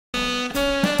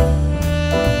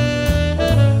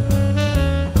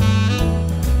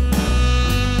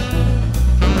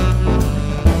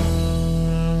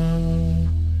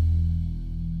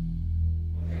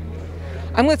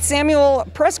I'm with Samuel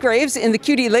Presgraves in the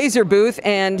QD Laser booth,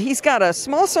 and he's got a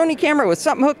small Sony camera with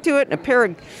something hooked to it and a pair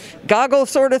of goggle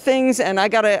sort of things. And I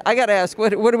gotta ask,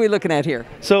 what are we looking at here?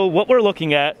 So what we're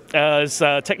looking at is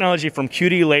technology from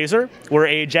QD Laser. We're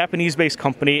a Japanese-based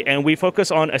company, and we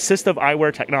focus on assistive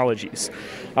eyewear technologies.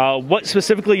 What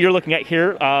specifically you're looking at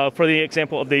here, for the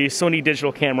example of the Sony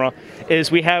digital camera, is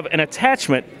we have an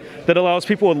attachment that allows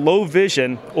people with low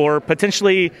vision or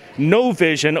potentially no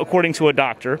vision, according to a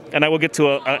doctor. And I will get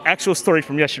to an actual story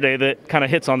from yesterday that kind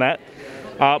of hits on that.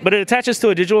 But it attaches to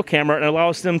a digital camera and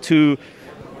allows them to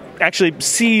actually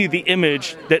see the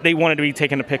image that they wanted to be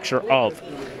taken a picture of.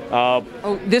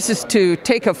 This is to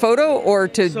take a photo or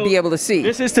to be able to see?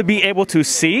 This is to be able to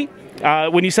see.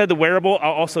 When you said the wearable,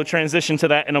 I'll also transition to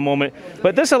that in a moment.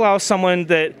 But this allows someone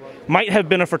that might have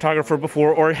been a photographer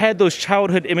before or had those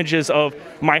childhood images of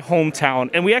my hometown.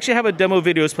 And we actually have a demo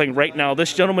video playing right now.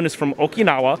 This gentleman is from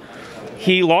Okinawa.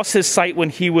 He lost his sight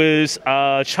when he was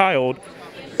a child,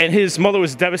 and his mother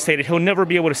was devastated. He'll never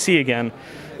be able to see again.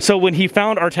 So when he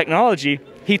found our technology,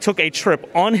 he took a trip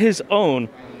on his own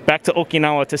back to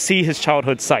Okinawa to see his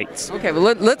childhood sights. Okay,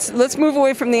 well let's move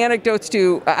away from the anecdotes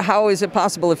to how is it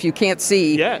possible if you can't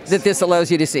see that this allows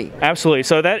you to see? Absolutely.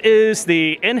 So that is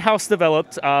the in-house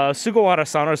developed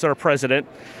Sugawara-san is our president,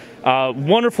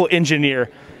 wonderful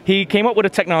engineer. He came up with a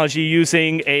technology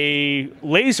using a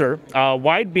laser,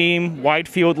 wide beam, wide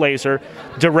field laser,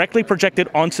 directly projected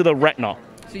onto the retina.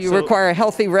 So you require a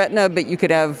healthy retina, but you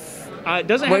could have it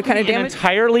doesn't have to be an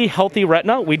entirely healthy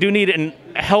retina. We do need a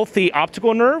healthy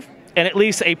optical nerve, and at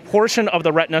least a portion of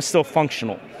the retina is still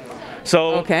functional.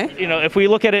 So, you know, if we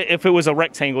look at it, if it was a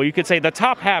rectangle, you could say the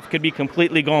top half could be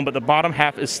completely gone, but the bottom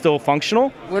half is still functional.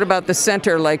 What about the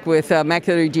center, like with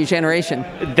macular degeneration?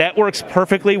 That works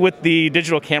perfectly with the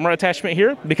digital camera attachment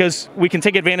here, because we can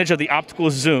take advantage of the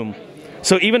optical zoom.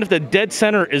 So even if the dead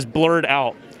center is blurred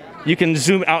out, you can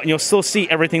zoom out and you'll still see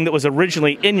everything that was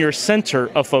originally in your center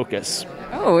of focus.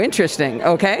 Oh, interesting.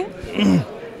 Okay.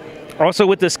 Also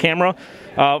with this camera,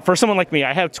 for someone like me,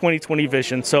 I have 20/20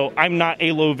 vision, so I'm not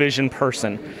a low vision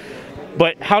person.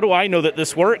 But how do I know that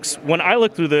this works? When I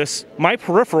look through this, my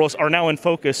peripherals are now in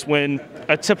focus, when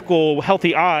a typical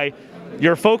healthy eye,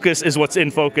 your focus is what's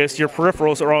in focus. Your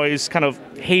peripherals are always kind of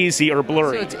hazy or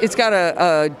blurry. So it's got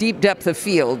a deep depth of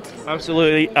field.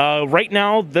 Absolutely. Right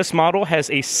now, this model has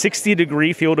a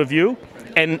 60-degree field of view.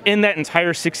 And in that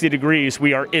entire 60 degrees,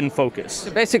 we are in focus.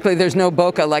 So basically, there's no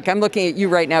bokeh. Like, I'm looking at you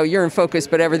right now, you're in focus,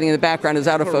 but everything in the background is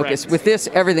out of focus. With this,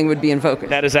 everything would be in focus.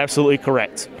 That is absolutely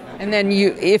correct. And then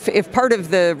if part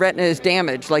of the retina is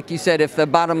damaged, like you said, if the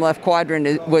bottom left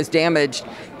quadrant was damaged,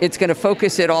 it's going to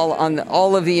focus it all on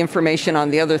all of the information on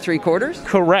the other 3/4?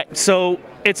 Correct. So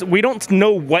we don't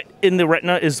know what in the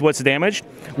retina is what's damaged.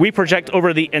 We project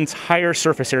over the entire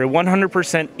surface area,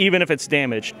 100%, even if it's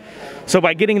damaged. So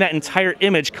by getting that entire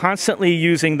image, constantly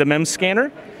using the MEMS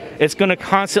scanner, it's going to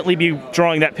constantly be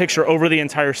drawing that picture over the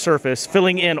entire surface,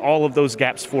 filling in all of those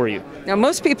gaps for you. Now,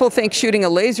 most people think shooting a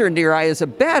laser into your eye is a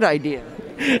bad idea.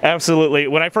 Absolutely.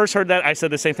 When I first heard that, I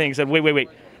said the same thing. I said, wait.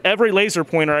 Every laser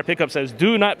pointer I pick up says,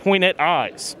 do not point at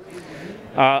eyes.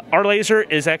 Our laser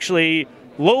is actually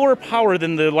lower power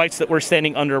than the lights that we're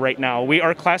standing under right now. We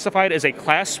are classified as a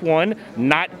Class 1,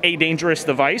 not a dangerous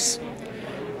device.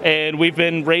 And we've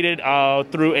been rated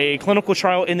through a clinical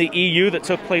trial in the EU that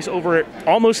took place over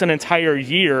almost an entire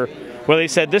year, where they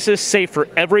said this is safe for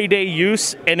everyday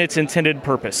use and its intended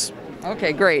purpose.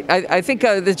 Okay, great. I think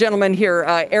the gentleman here,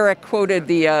 Eric, quoted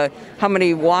the how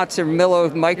many watts or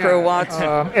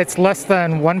microwatts? It's less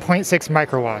than 1.6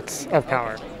 microwatts of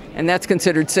power. And that's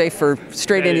considered safe for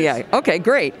straight in the eye. Okay,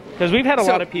 great. Because we've had a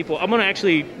lot of people. I'm going to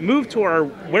actually move to our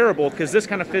wearable, because this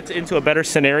kind of fits into a better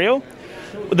scenario.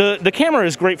 The camera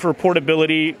is great for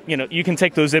portability. You know, you can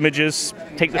take those images,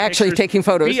 take the pictures, taking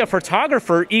photos. Be a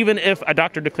photographer, even if a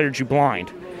doctor declared you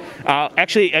blind.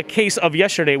 Actually, a case of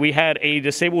yesterday, we had a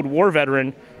disabled war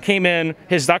veteran came in.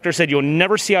 His doctor said, you'll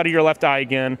never see out of your left eye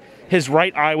again. His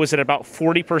right eye was at about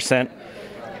 40%.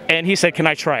 And he said, can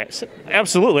I try it? I said,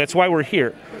 absolutely, that's why we're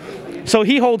here. So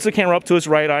he holds the camera up to his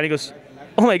right eye and he goes,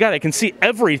 oh my God, I can see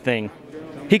everything.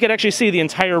 He could actually see the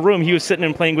entire room. He was sitting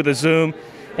and playing with a zoom.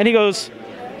 And he goes,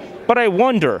 but I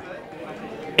wonder.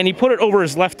 And he put it over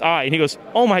his left eye and he goes,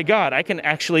 oh my God, I can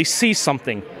actually see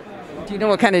something. Do you know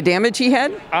what kind of damage he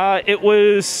had? It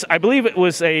was, I believe it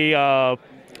was a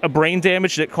brain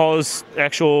damage that caused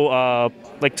actual,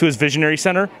 like, to his visionary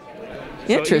center.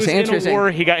 Interesting, so he was in a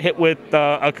war, he got hit with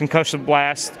a concussive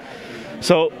blast.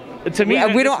 So to me,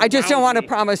 we don't. I just don't want to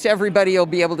promise everybody will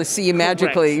be able to see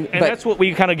magically. And that's what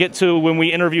we kind of get to when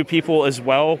we interview people as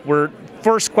well.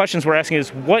 First questions we're asking is,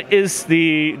 what is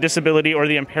the disability or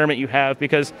the impairment you have?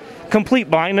 Because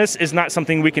complete blindness is not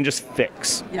something we can just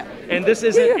fix. Yeah. And this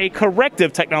isn't a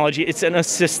corrective technology, it's an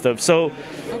assistive. So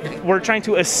we're trying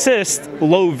to assist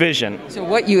low vision. So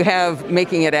what you have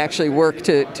making it actually work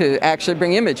to actually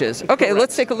bring images. Okay, Correct.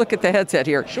 Let's take a look at the headset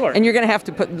here. Sure. And you're going to have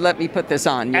to let me put this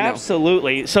on.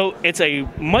 Absolutely. So it's a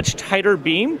much tighter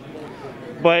beam,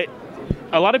 but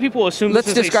a lot of people assume Let's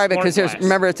this is describe a it, because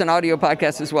remember, it's an audio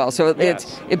podcast as well. So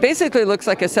it basically looks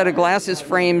like a set of glasses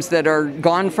frames that are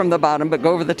gone from the bottom but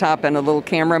go over the top, and a little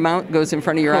camera mount goes in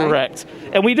front of your eye. Correct.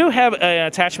 And we do have an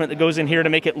attachment that goes in here to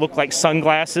make it look like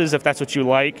sunglasses, if that's what you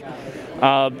like,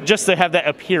 just to have that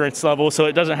appearance level, so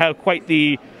it doesn't have quite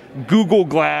the Google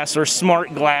Glass or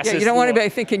smart glasses. Yeah, you don't want anybody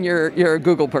thinking you're a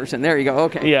Google person. There you go.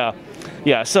 Okay. Yeah.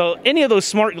 Yeah, so any of those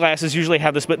smart glasses usually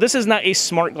have this, but this is not a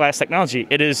smart glass technology.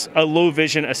 It is a low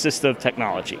vision assistive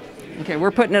technology. Okay,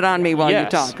 we're putting it on me while Yes. you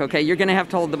talk. Okay, you're going to have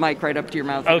to hold the mic right up to your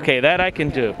mouth here. Okay, that I can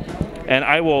do. And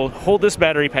I will hold this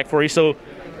battery pack for you. So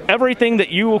everything that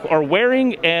you are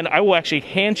wearing, and I will actually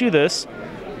hand you this,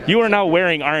 you are now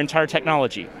wearing our entire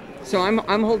technology. So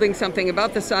I'm holding something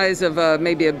about the size of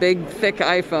maybe a big, thick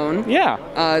iPhone. Yeah.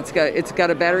 It's got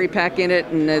a battery pack in it,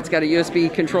 and it's got a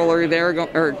USB controller there,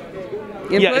 or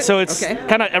input? Yeah, so it's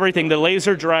kind of everything. The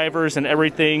laser drivers and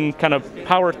everything kind of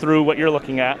power through what you're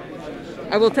looking at.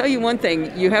 I will tell you one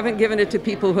thing. You haven't given it to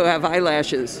people who have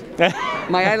eyelashes.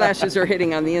 My eyelashes are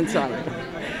hitting on the inside.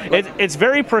 It's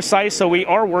very precise, so we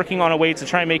are working on a way to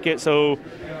try and make it so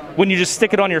when you just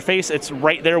stick it on your face, it's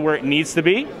right there where it needs to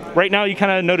be. Right now, you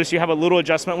kind of notice you have a little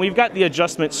adjustment. We've got the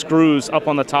adjustment screws up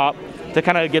on the top to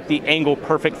kind of get the angle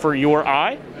perfect for your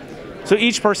eye. So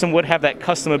each person would have that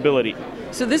custom ability.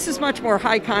 So this is much more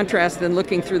high contrast than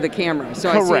looking through the camera.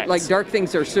 So Correct. I see like dark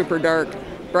things are super dark,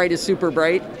 bright is super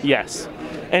bright. Yes.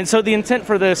 And so the intent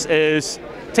for this is,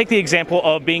 take the example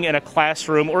of being in a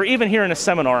classroom or even here in a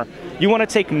seminar. You want to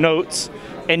take notes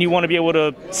and you want to be able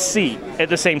to see at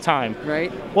the same time.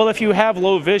 Right. Well, if you have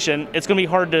low vision, it's going to be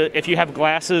hard to, if you have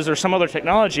glasses or some other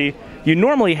technology, you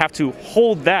normally have to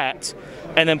hold that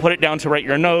and then put it down to write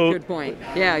your note. Good point.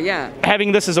 Yeah, yeah.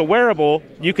 Having this as a wearable,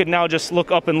 you could now just look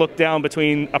up and look down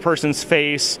between a person's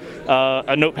face,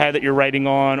 a notepad that you're writing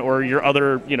on, or your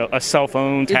other, a cell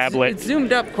phone, tablet. It's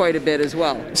zoomed up quite a bit as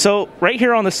well. So right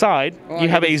here on the side, you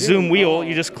have a zoom wheel. Oh.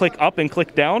 You just click up and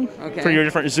click down for your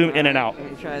different zoom in and out.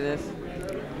 Let me try this.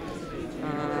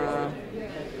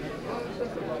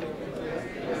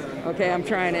 Okay, I'm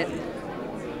trying it.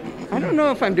 I don't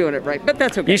know if I'm doing it right, but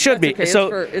that's okay. You should be. Okay. So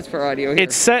it's for audio here.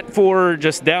 It's set for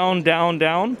just down, down,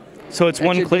 down. So it's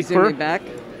one click per. Back.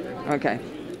 Okay.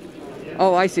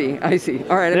 Oh, I see. All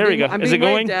right. There we go. Is it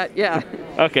going? Yeah.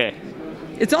 Okay.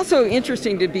 It's also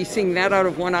interesting to be seeing that out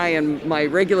of one eye and my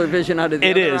regular vision out of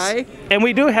the other eye. It is. And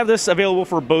we do have this available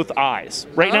for both eyes.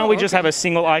 Right now we just have a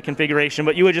single eye configuration,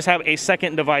 but you would just have a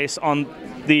second device on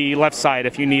the left side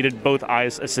if you needed both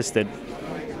eyes assisted.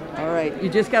 All right, you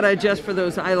just got to adjust for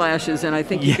those eyelashes, and I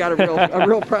think you've got a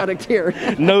real product here.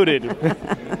 Noted.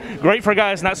 Great for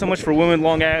guys, not so much for women,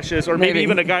 long lashes, or maybe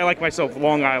even a guy like myself,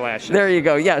 long eyelashes. There you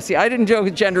go. Yeah, see, I didn't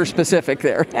joke gender specific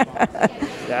there.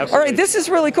 All right, this is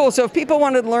really cool. So if people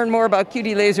wanted to learn more about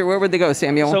QD Laser, where would they go,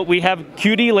 Samuel? So we have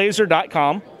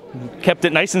qdlaser.com. Kept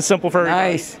it nice and simple for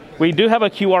everybody. Nice. We do have a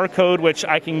QR code, which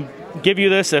I can give you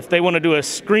this if they want to do a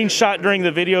screenshot during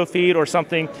the video feed or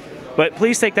something. But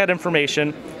please take that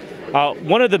information.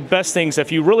 One of the best things,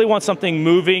 if you really want something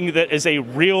moving that is a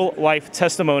real-life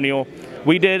testimonial,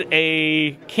 we did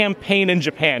a campaign in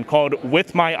Japan called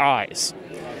With My Eyes.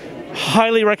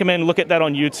 Highly recommend look at that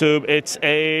on YouTube. It's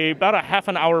about a half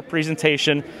an hour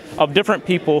presentation of different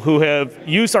people who have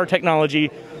used our technology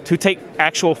to take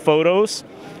actual photos.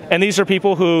 And these are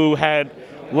people who had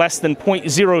less than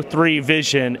 0.03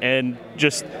 vision and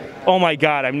just, oh my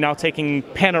God, I'm now taking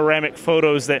panoramic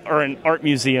photos that are in art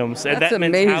museums. And that's that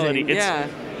mentality. Amazing. Yeah.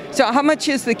 So how much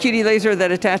is the QD Laser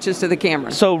that attaches to the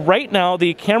camera? So right now,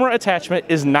 the camera attachment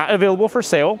is not available for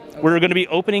sale. We're going to be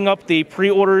opening up the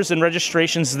pre-orders and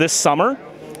registrations this summer,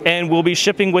 and we'll be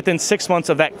shipping within 6 months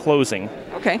of that closing.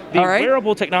 Okay, The all right.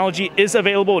 wearable technology is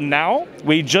available now.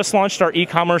 We just launched our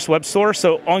e-commerce web store,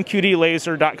 so on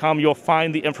qdlaser.com you'll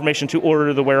find the information to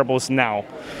order the wearables now.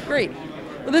 Great.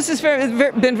 Well, this has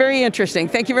been very interesting.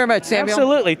 Thank you very much, Samuel.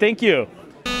 Absolutely, thank you.